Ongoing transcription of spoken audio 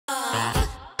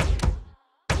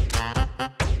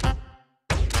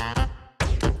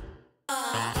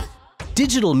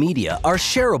Digital media are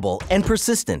shareable and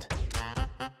persistent.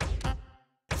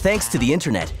 Thanks to the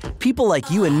internet, people like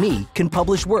you and me can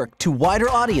publish work to wider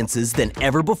audiences than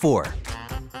ever before.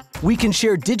 We can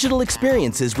share digital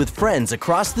experiences with friends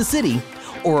across the city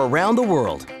or around the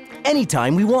world,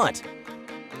 anytime we want.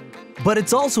 But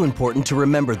it's also important to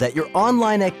remember that your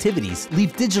online activities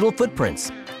leave digital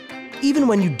footprints, even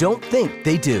when you don't think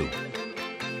they do.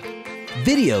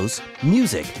 Videos,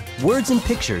 music, words and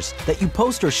pictures that you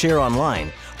post or share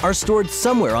online are stored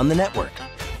somewhere on the network,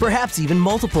 perhaps even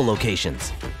multiple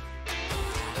locations.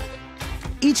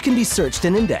 Each can be searched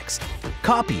and indexed,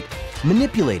 copied,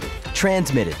 manipulated,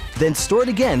 transmitted, then stored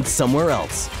again somewhere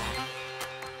else.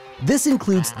 This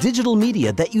includes digital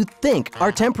media that you think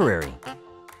are temporary.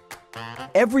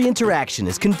 Every interaction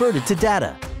is converted to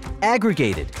data,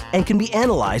 aggregated, and can be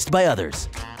analyzed by others.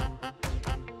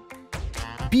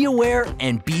 Be aware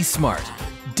and be smart.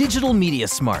 Digital Media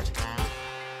Smart.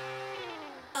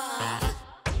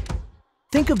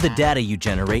 Think of the data you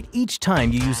generate each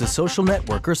time you use a social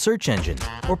network or search engine,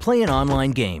 or play an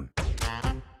online game.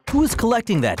 Who is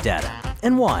collecting that data,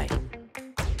 and why?